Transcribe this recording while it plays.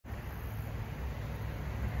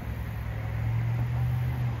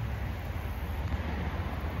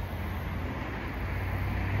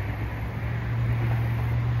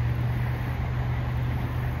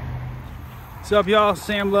What's up, y'all?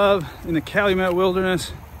 Sam Love in the Calumet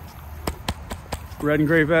Wilderness. Red and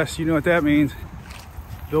gray vest, you know what that means.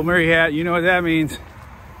 Bill Murray hat, you know what that means.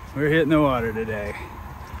 We're hitting the water today.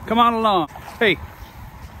 Come on along. Hey,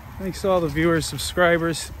 thanks to all the viewers,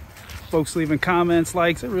 subscribers, folks leaving comments,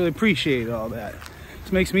 likes. I really appreciate all that.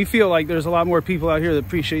 This makes me feel like there's a lot more people out here that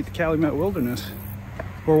appreciate the Calumet Wilderness,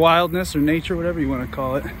 or wildness, or nature, whatever you want to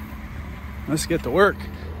call it. Let's get to work.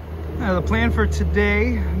 Now, the plan for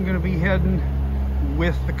today, I'm going to be heading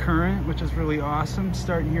with the current, which is really awesome.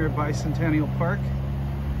 Starting here at Bicentennial Park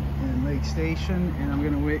in Lake Station, and I'm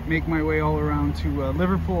going to make my way all around to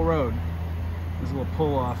Liverpool Road. There's a little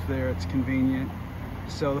pull off there, it's convenient.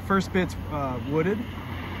 So the first bit's wooded,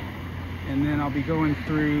 and then I'll be going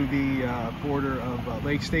through the border of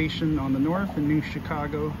Lake Station on the north and New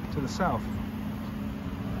Chicago to the south.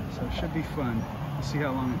 So it should be fun. We'll see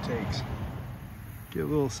how long it takes. Get a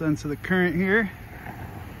little sense of the current here.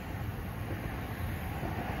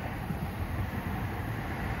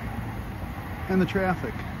 And the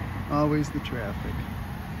traffic. Always the traffic.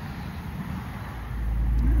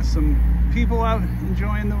 Some people out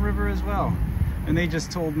enjoying the river as well. And they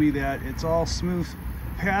just told me that it's all smooth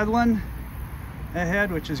paddling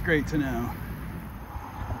ahead, which is great to know.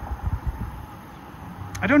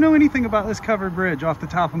 I don't know anything about this covered bridge off the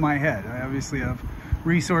top of my head. I obviously have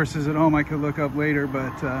resources at home I could look up later,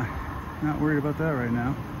 but not worried about that right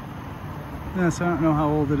now. Yeah, so I don't know how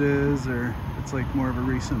old it is, or if it's like more of a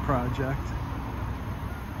recent project.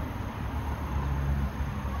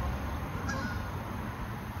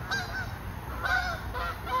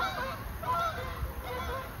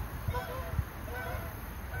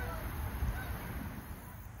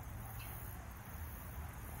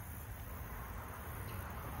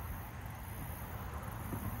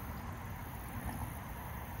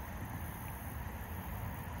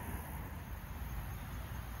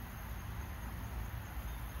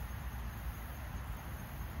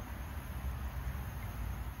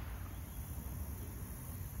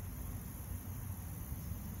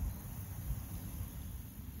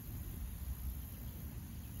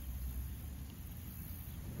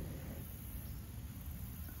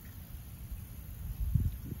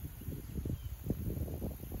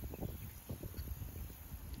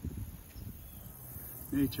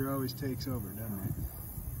 Nature always takes over, doesn't it?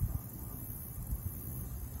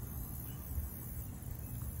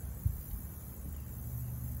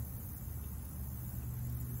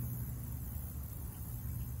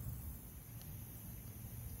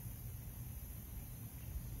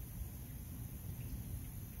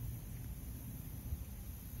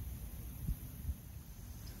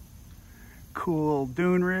 Cool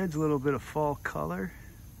dune ridge, a little bit of fall color.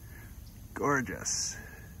 Gorgeous.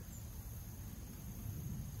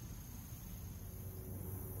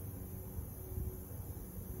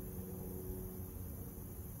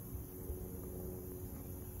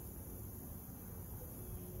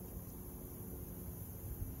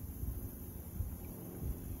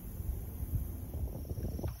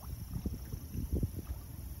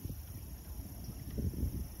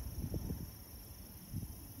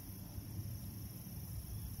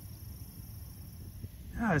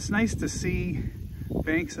 Yeah, it's nice to see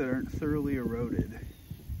banks that aren't thoroughly eroded,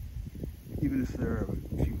 even if there are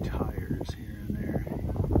a few tires here and there.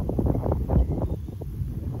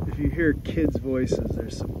 If you hear kids' voices,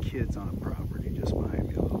 there's some kids on a property just behind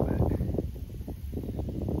me a little bit.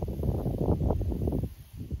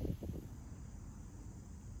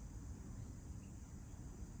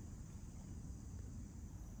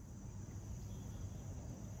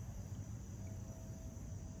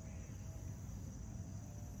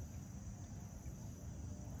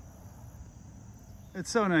 It's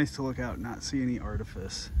so nice to look out and not see any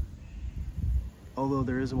artifice. Although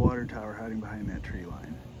there is a water tower hiding behind that tree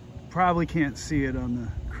line. Probably can't see it on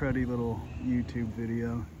the cruddy little YouTube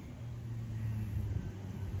video.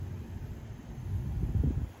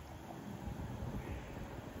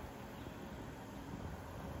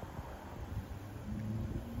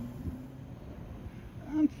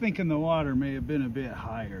 I'm thinking the water may have been a bit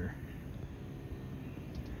higher.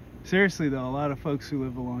 Seriously though, a lot of folks who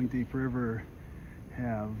live along Deep River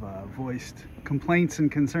have voiced complaints and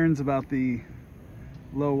concerns about the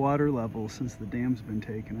low water level since the dam's been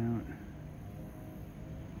taken out.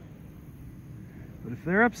 But if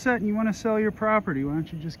they're upset and you want to sell your property, why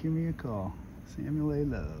don't you just give me a call? Samuel A.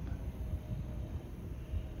 Love.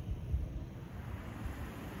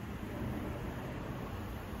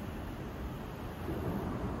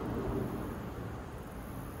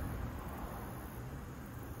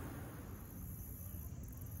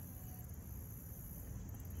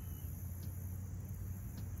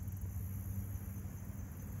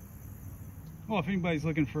 Well, if anybody's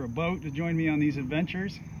looking for a boat to join me on these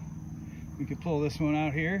adventures, we could pull this one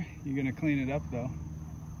out here. You're gonna clean it up though.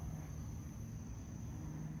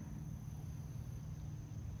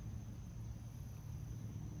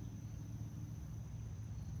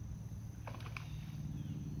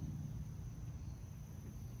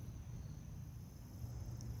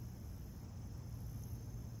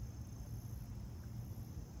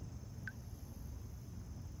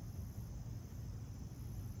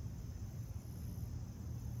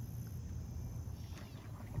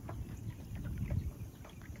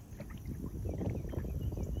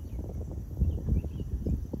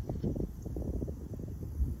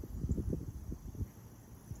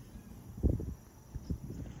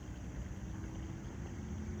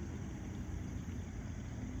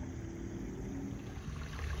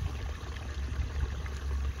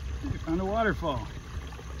 Found a waterfall.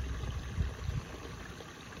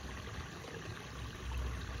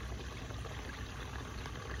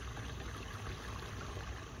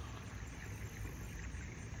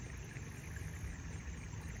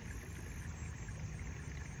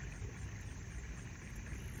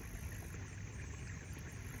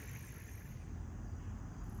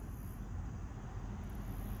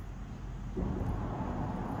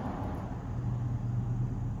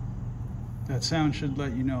 That sound should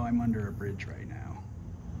let you know I'm under a bridge right now.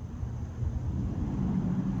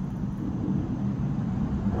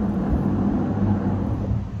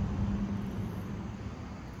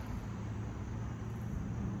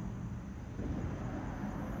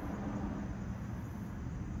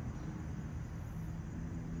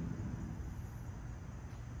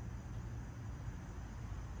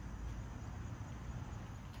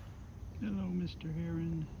 Hello, Mr.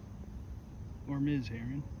 Heron, or Ms.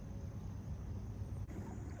 Heron.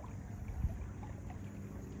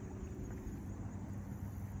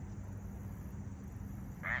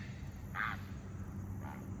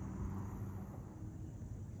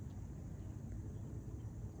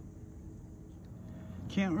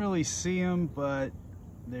 Can't really see them, but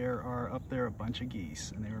there are up there a bunch of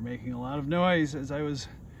geese, and they were making a lot of noise as I was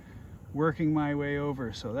working my way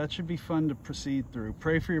over, so that should be fun to proceed through.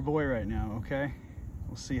 Pray for your boy right now, okay?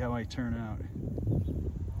 We'll see how I turn out.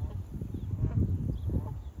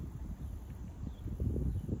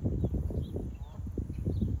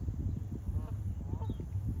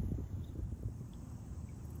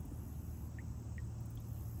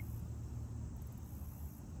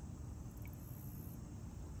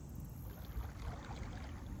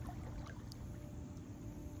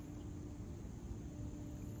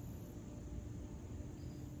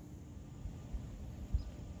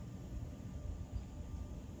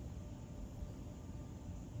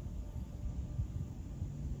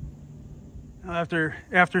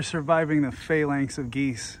 After surviving the phalanx of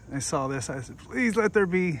geese, I saw this. I said, please let there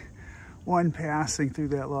be one passing through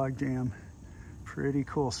that log jam. Pretty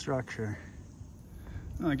cool structure.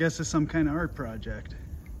 Well, I guess it's some kind of art project.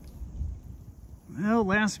 Well,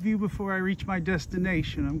 last view before I reach my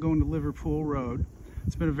destination. I'm going to Liverpool Road.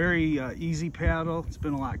 It's been a very easy paddle. It's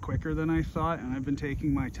been a lot quicker than I thought, and I've been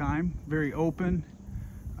taking my time. Very open.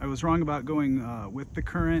 I was wrong about going with the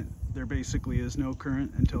current. There basically is no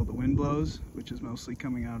current until the wind blows, which is mostly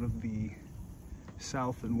coming out of the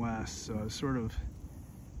south and west. So I was sort of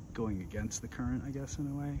going against the current, I guess, in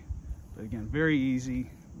a way. But again, very easy,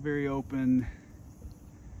 very open,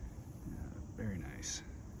 very nice.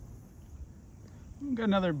 We've got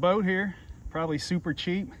another boat here, probably super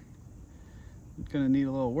cheap. It's gonna need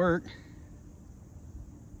a little work.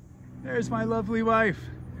 There's my lovely wife.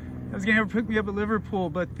 I was gonna have her pick me up at Liverpool,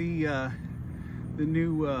 but the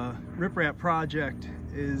new riprap project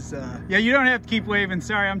is, yeah, you don't have to keep waving.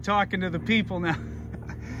 Sorry, I'm talking to the people now.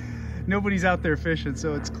 Nobody's out there fishing,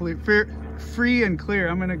 so it's clear, free and clear.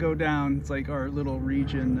 I'm gonna go down. It's like our little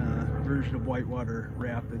region version of whitewater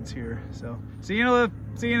rapids here. So see you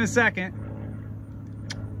in a second.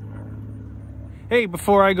 Hey,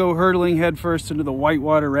 before I go hurtling headfirst into the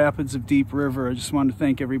whitewater rapids of Deep River, I just wanted to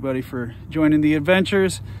thank everybody for joining the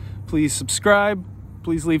adventures. Please subscribe.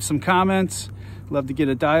 Please leave some comments. Love to get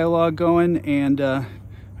a dialogue going. And all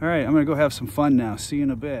right, I'm gonna go have some fun now. See you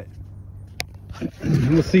in a bit.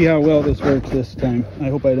 We'll see how well this works this time. I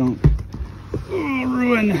hope I don't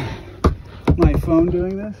ruin my phone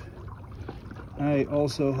doing this. I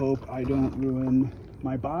also hope I don't ruin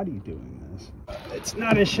my body doing this. It's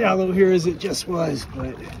not as shallow here as it just was, but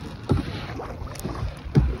it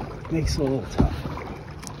makes it a little tough.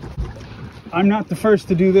 I'm not the first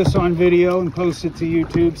to do this on video and post it to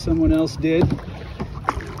YouTube. Someone else did.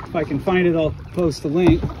 If I can find it, I'll post the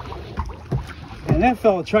link. And that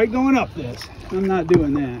fella tried going up this. I'm not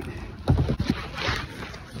doing that.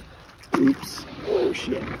 Oops. Oh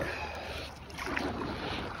shit.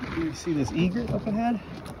 You see this egret up ahead?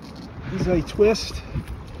 This is a twist.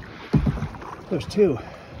 There's two.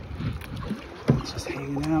 It's just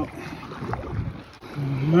hanging out.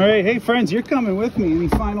 All right, hey friends, you're coming with me. Any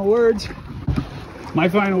final words? My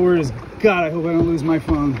final word is, God, I hope I don't lose my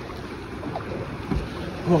phone.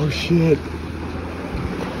 Oh shit.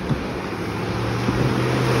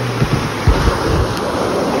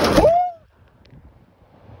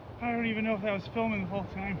 I don't even know if I was filming the whole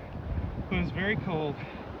time. It was very cold.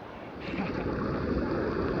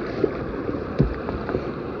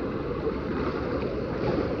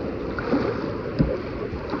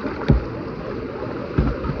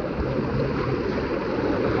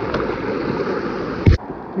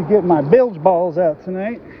 To get my bilge balls out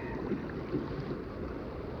tonight.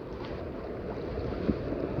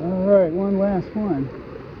 All right, one last one.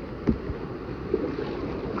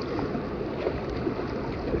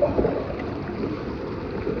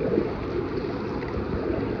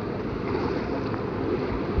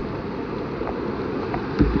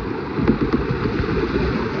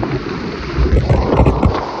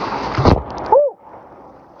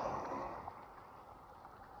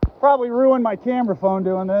 Probably ruined my camera phone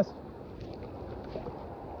doing this.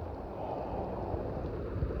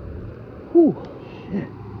 Whew, shit.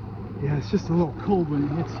 Yeah, it's just a little cold when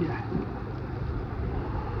it hits you.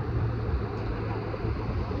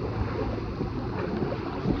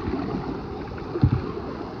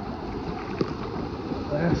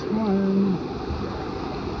 Last one.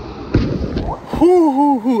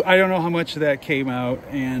 I don't know how much of that came out,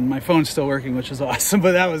 and my phone's still working, which is awesome,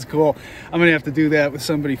 but that was cool. I'm gonna have to do that with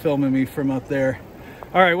somebody filming me from up there.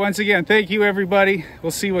 All right, once again, thank you everybody.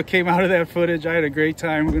 We'll see what came out of that footage. I had a great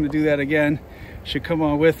time. We're gonna do that again. You should come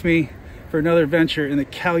on with me for another adventure in the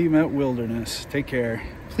Calumet wilderness. Take care.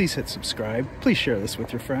 Please hit subscribe. Please share this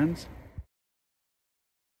with your friends.